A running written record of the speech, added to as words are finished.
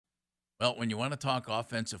Well, when you want to talk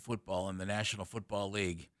offensive football in the National Football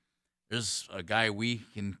League, there's a guy we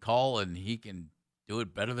can call, and he can do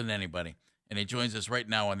it better than anybody. And he joins us right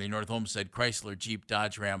now on the North Homestead Chrysler Jeep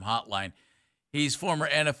Dodge Ram hotline. He's former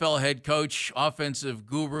NFL head coach, offensive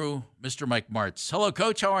guru, Mr. Mike Martz. Hello,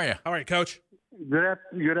 Coach. How are you? All right, Coach. Good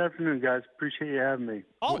afternoon, guys. Appreciate you having me.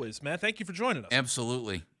 Always, man. Thank you for joining us.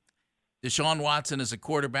 Absolutely. Deshaun Watson is a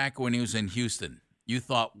quarterback when he was in Houston. You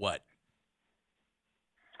thought what?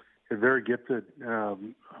 They're very gifted.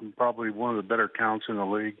 Probably one of the better talents in the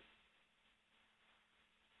league.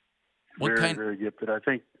 Very gifted. I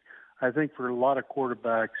think for a lot of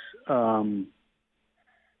quarterbacks,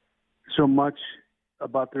 so much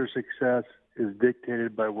about their success is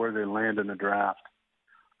dictated by where they land in the draft.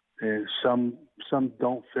 And some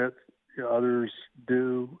don't fit, others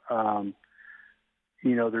do.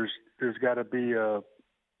 There's got to be a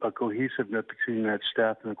cohesiveness between that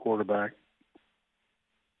staff and the quarterback.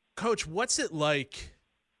 Coach, what's it like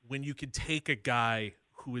when you can take a guy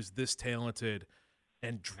who is this talented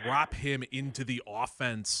and drop him into the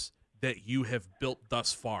offense that you have built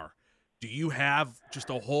thus far? Do you have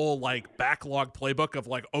just a whole backlog playbook of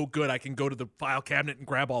oh good, I can go to the file cabinet and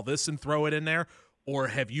grab all this and throw it in there? Or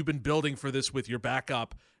have you been building for this with your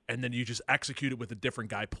backup and then you just execute it with a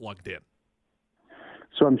different guy plugged in?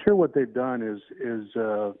 So I'm sure what they've done is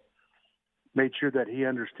made sure that he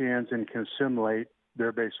understands and can assimilate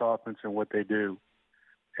their base offense and what they do.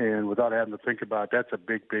 And without having to think about it, that's a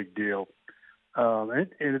big, big deal. And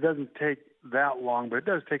it doesn't take that long, but it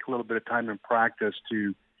does take a little bit of time and practice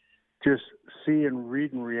to just see and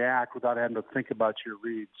read and react without having to think about your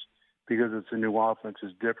reads, because it's a new offense,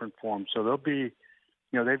 it's different for them. So they'll be,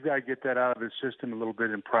 they've got to get that out of the system a little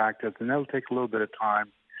bit in practice, and that'll take a little bit of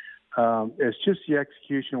time. It's just the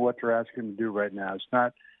execution of what they're asking them to do right now.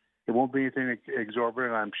 It won't be anything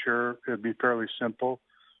exorbitant, I'm sure. It'll be fairly simple.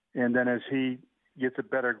 And then as he gets a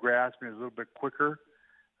better grasp and is a little bit quicker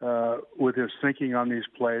with his thinking on these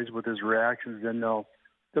plays, with his reactions, then they'll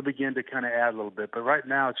begin to kind of add a little bit. But right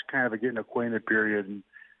now it's kind of a getting acquainted period, and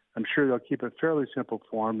I'm sure they'll keep it fairly simple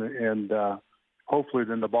for him, and hopefully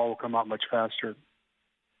then the ball will come out much faster.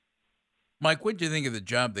 Mike, what do you think of the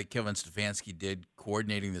job that Kevin Stefanski did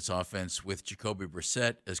coordinating this offense with Jacoby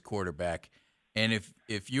Brissett as quarterback? And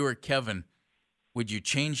if you were Kevin, would you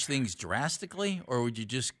change things drastically, or would you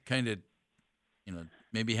just kind of,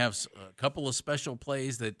 maybe have a couple of special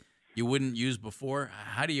plays that you wouldn't use before?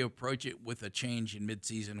 How do you approach it with a change in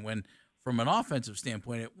midseason when, from an offensive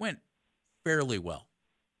standpoint, it went fairly well?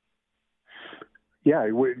 Yeah,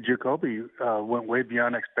 Jacoby went way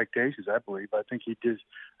beyond expectations, I believe. I think he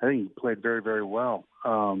played very, very well.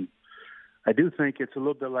 I do think it's a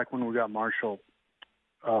little bit like when we got Marshall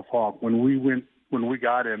Faulk. When we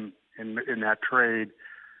got him in that trade,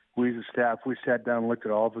 we as a staff, we sat down and looked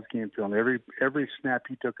at all of his game film, every snap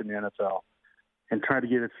he took in the NFL, and tried to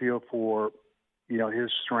get a feel for,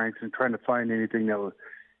 his strengths and trying to find anything that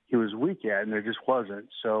he was weak at, and there just wasn't.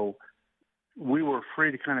 So we were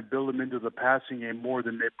free to kind of build him into the passing game more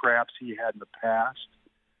than perhaps he had in the past.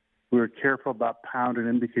 We were careful about pounding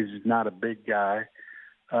him because he's not a big guy.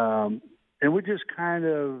 And we just kind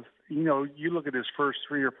of, you look at his first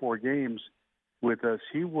 3 or 4 games with us,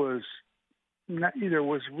 there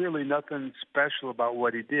was really nothing special about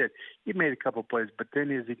what he did. He made a couple plays, but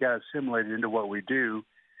then as he got assimilated into what we do,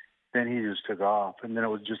 then he just took off, and then it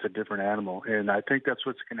was just a different animal. And I think that's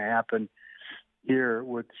what's going to happen here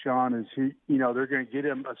with Sean is they're going to get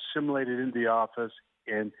him assimilated into the office,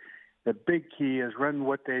 and the big key is run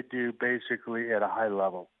what they do basically at a high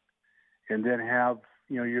level, and then have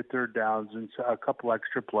your third downs and a couple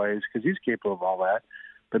extra plays because he's capable of all that.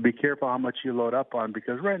 But be careful how much you load up on,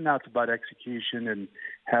 because right now it's about execution and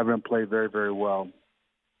having him play very, very well.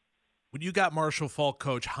 When you got Marshall Faulk,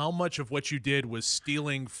 Coach, how much of what you did was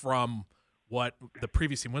stealing from what the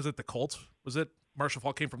previous team was? It the Colts? Was it Marshall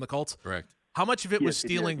Faulk came from the Colts? Correct. How much of it was Yes,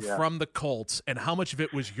 stealing he did, yeah. from the Colts, and how much of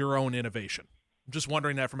it was your own innovation? I'm just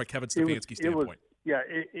wondering that from a Kevin Stefanski standpoint.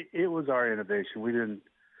 It was our innovation. We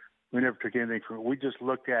never took anything from it. We just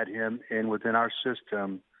looked at him, and within our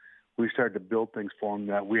system, we started to build things for him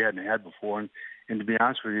that we hadn't had before. And to be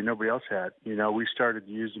honest with you, nobody else had. We started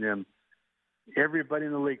using him. Everybody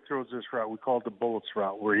in the league throws this route. We call it the bullets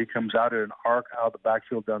route, where he comes out at an arc out of the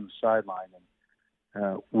backfield down the sideline.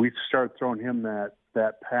 And we started throwing him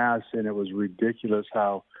that pass, and it was ridiculous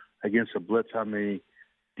how, against a blitz, how many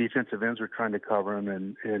defensive ends were trying to cover him,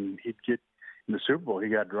 and he'd get in the Super Bowl. He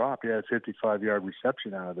got dropped. He had a 55-yard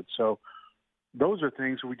reception out of it. So those are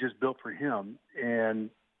things we just built for him, and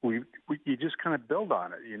you just kind of build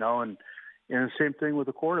on it, and the same thing with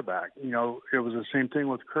the quarterback. It was the same thing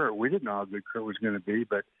with Kurt. We didn't know how good Kurt was going to be,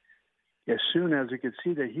 but as soon as we could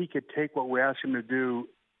see that he could take what we asked him to do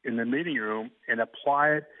in the meeting room and apply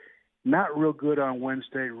it, not real good on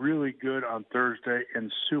Wednesday, really good on Thursday,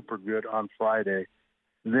 and super good on Friday,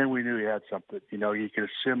 then we knew he had something. You know, he could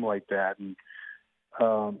assimilate that. And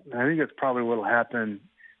I think that's probably what will happen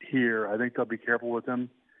here. I think they'll be careful with him,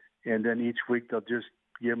 and then each week they'll just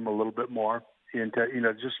give him a little bit more, and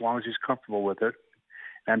just as long as he's comfortable with it.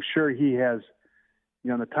 And I'm sure he has,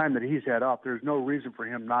 in the time that he's had off, there's no reason for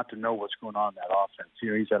him not to know what's going on in that offense.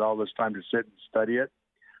 He's had all this time to sit and study it,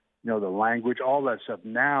 the language, all that stuff.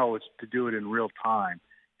 Now it's to do it in real time.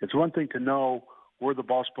 It's one thing to know where the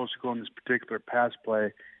ball's supposed to go in this particular pass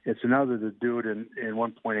play. It's another to do it in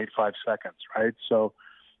 1.85 seconds, right? So,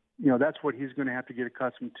 that's what he's going to have to get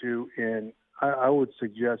accustomed to, and I would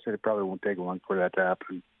suggest that it probably won't take long for that to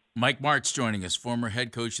happen. Mike Martz joining us, former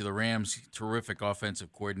head coach of the Rams, terrific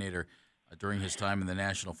offensive coordinator during his time in the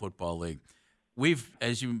National Football League.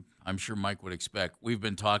 I'm sure Mike would expect, we've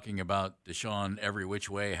been talking about Deshaun every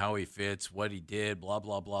which way, how he fits, what he did, blah,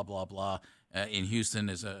 blah, blah, blah, blah, in Houston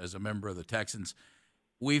as a member of the Texans.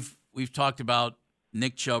 We've talked about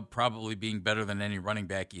Nick Chubb probably being better than any running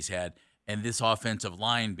back he's had, and this offensive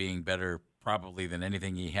line being better probably than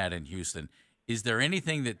anything he had in Houston. Is there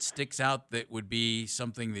anything that sticks out that would be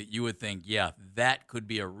something that you would think, yeah, that could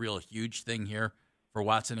be a real huge thing here for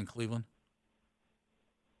Watson in Cleveland?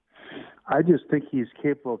 I just think he's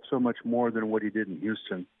capable of so much more than what he did in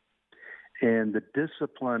Houston. And the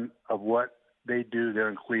discipline of what they do there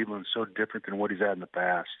in Cleveland is so different than what he's had in the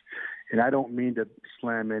past. And I don't mean to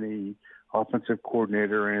slam any offensive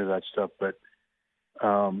coordinator or any of that stuff, but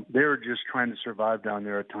they were just trying to survive down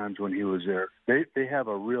there at times when he was there. They have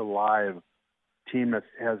a real live team that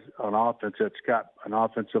has an offense that's got an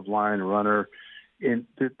offensive line runner. And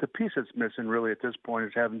the piece that's missing really at this point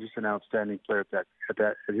is having just an outstanding player at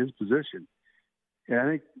his position. And I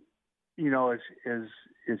think,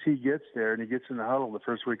 as he gets there and he gets in the huddle the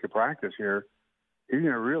first week of practice here, he's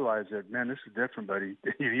going to realize that, man, this is different, buddy.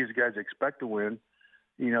 These guys expect to win.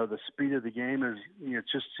 The speed of the game is, it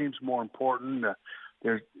just seems more important.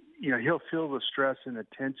 He'll feel the stress and the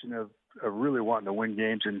tension of really wanting to win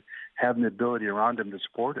games and having the ability around him to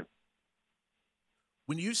support him.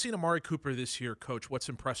 When you've seen Amari Cooper this year, Coach, what's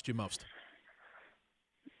impressed you most?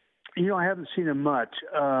 I haven't seen him much.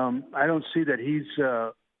 I don't see that he's,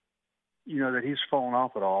 that he's fallen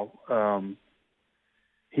off at all.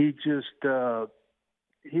 He just,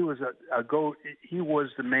 he was he was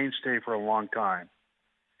the mainstay for a long time.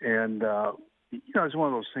 And, it's one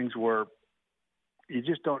of those things where you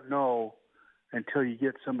just don't know until you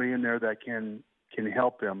get somebody in there that can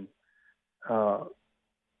help him,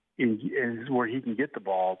 and where he can get the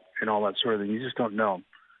ball and all that sort of thing. You just don't know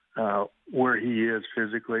where he is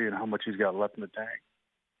physically and how much he's got left in the tank.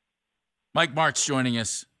 Mike Martz joining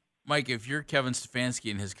us. Mike, if you're Kevin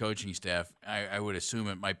Stefanski and his coaching staff, I would assume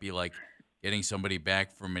it might be like getting somebody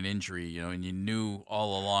back from an injury, and you knew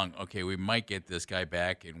all along, okay, we might get this guy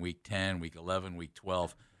back in week 10, week 11, week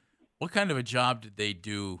 12. What kind of a job did they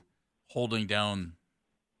do holding down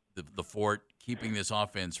the fort, keeping this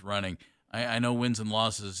offense running? I know wins and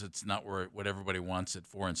losses, it's not what everybody wants at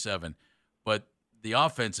 4-7, but the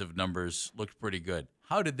offensive numbers looked pretty good.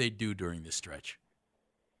 How did they do during this stretch?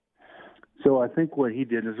 So I think what he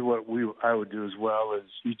did is what I would do as well. Is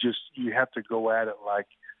you have to go at it like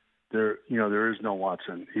there is no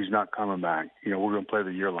Watson. He's not coming back. We're going to play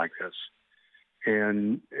the year like this,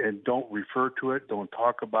 and don't refer to it. Don't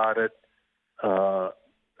talk about it.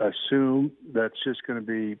 Assume that's just going to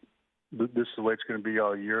be. This is the way it's going to be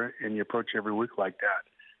all year, and you approach every week like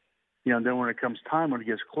that. And then when it comes time, when it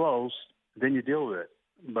gets close, then you deal with it.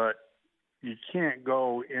 But you can't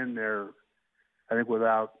go in there, I think,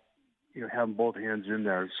 without having both hands in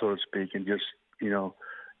there, so to speak, and just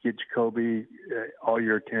get Jacoby all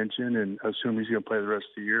your attention and assume he's going to play the rest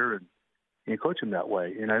of the year and coach him that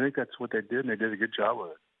way. And I think that's what they did, and they did a good job with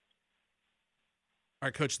it. All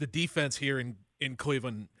right, Coach, the defense here in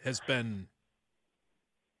Cleveland has been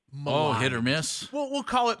maligned. Oh, hit or miss? We'll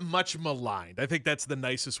call it much maligned. I think that's the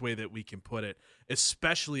nicest way that we can put it,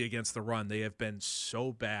 especially against the run. They have been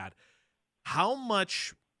so bad. How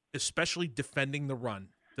much, especially defending the run,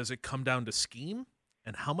 does it come down to scheme?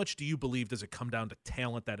 And how much do you believe does it come down to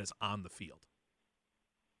talent that is on the field?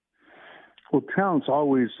 Well, talent's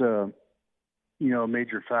always, a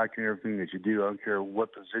major factor in everything that you do. I don't care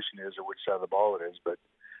what position it is or which side of the ball it is. But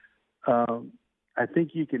I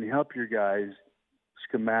think you can help your guys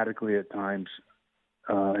schematically at times.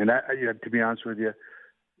 To be honest with you,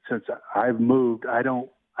 since I've moved, I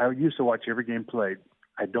used to watch every game played.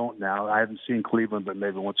 I don't now. I haven't seen Cleveland but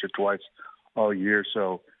maybe once or twice all year.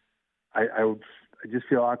 So I I just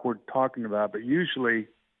feel awkward talking about it. But usually,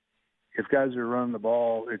 if guys are running the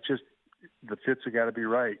ball, it's just the fits have got to be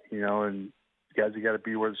right, and guys have got to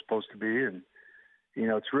be where they're supposed to be. And,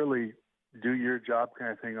 it's really do your job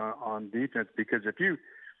kind of thing on defense, because if you're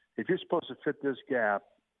supposed to fit this gap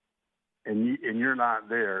and you're not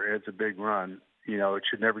there, it's a big run. It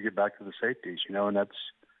should never get back to the safeties, and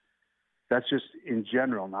that's just in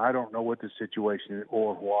general. Now, I don't know what the situation is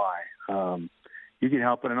or why. You can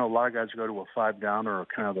help it. I know a lot of guys go to a 5-down or a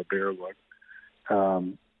kind of a bear look,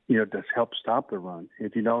 to help stop the run.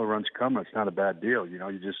 If you know the run's coming, it's not a bad deal. You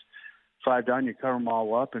just 5 down, you cover them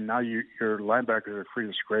all up, and now your linebackers are free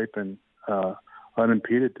to scrape and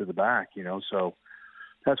unimpeded to the back, So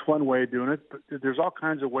that's one way of doing it. But there's all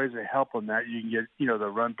kinds of ways to help on that. You can get, the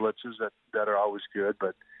run blitzes that are always good.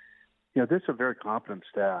 But, this is a very competent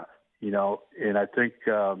staff, and I think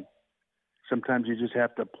sometimes you just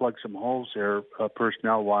have to plug some holes there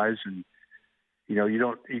personnel-wise. And, you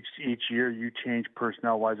don't each year you change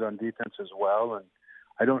personnel-wise on defense as well. And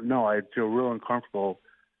I don't know. I feel real uncomfortable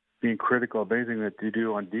being critical of anything that they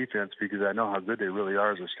do on defense because I know how good they really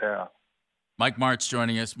are as a staff. Mike Martz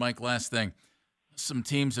joining us. Mike, last thing. Some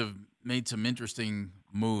teams have made some interesting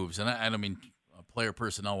moves, and I don't mean player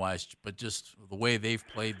personnel-wise, but just the way they've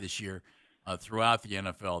played this year throughout the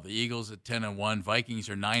NFL. The Eagles at 10-1, Vikings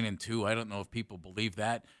are 9-2. I don't know if people believe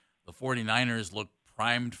that. The 49ers look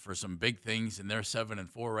primed for some big things, and they're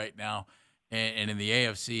 7-4 right now. And in the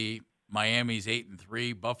AFC, Miami's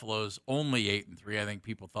 8-3, Buffalo's only 8-3. I think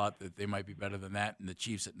people thought that they might be better than that, and the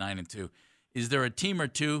Chiefs at 9-2. Is there a team or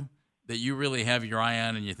two that you really have your eye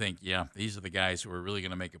on and you think, yeah, these are the guys who are really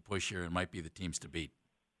going to make a push here and might be the teams to beat?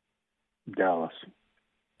 Dallas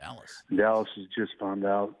has just found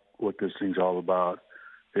out what this thing's all about.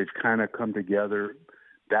 They've kind of come together.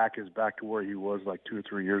 Dak is back to where he was like 2 or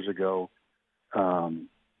 3 years ago. I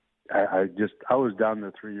was down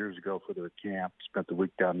there 3 years ago for their camp, spent the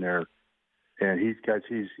week down there, and he's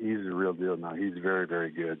the real deal now. He's very,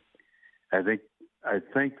 very good. I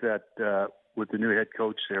think that with the new head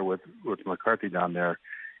coach there, with McCarthy down there,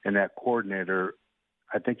 and that coordinator,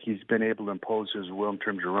 I think he's been able to impose his will in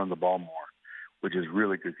terms of running the ball more, which is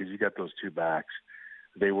really good because you got those two backs.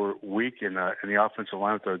 They were weak in the offensive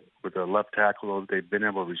line with the left tackle. They've been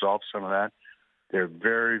able to resolve some of that. They're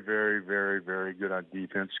very, very, very, very good on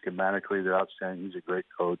defense. Schematically, they're outstanding. He's a great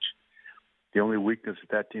coach. The only weakness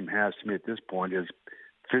that team has to me at this point is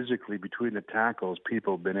physically between the tackles,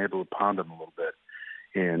 people have been able to pound them a little bit,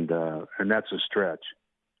 and that's a stretch.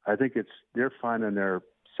 I think they're finding their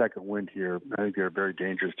second wind here. I think they're a very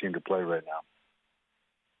dangerous team to play right now.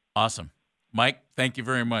 Awesome. Mike, thank you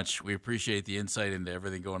very much. We appreciate the insight into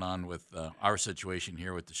everything going on with our situation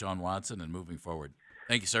here with Deshaun Watson and moving forward.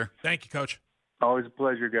 Thank you, sir. Thank you, Coach. Always a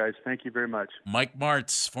pleasure, guys. Thank you very much. Mike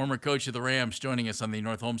Martz, former coach of the Rams, joining us on the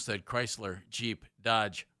North Olmsted Chrysler Jeep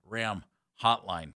Dodge Ram Hotline.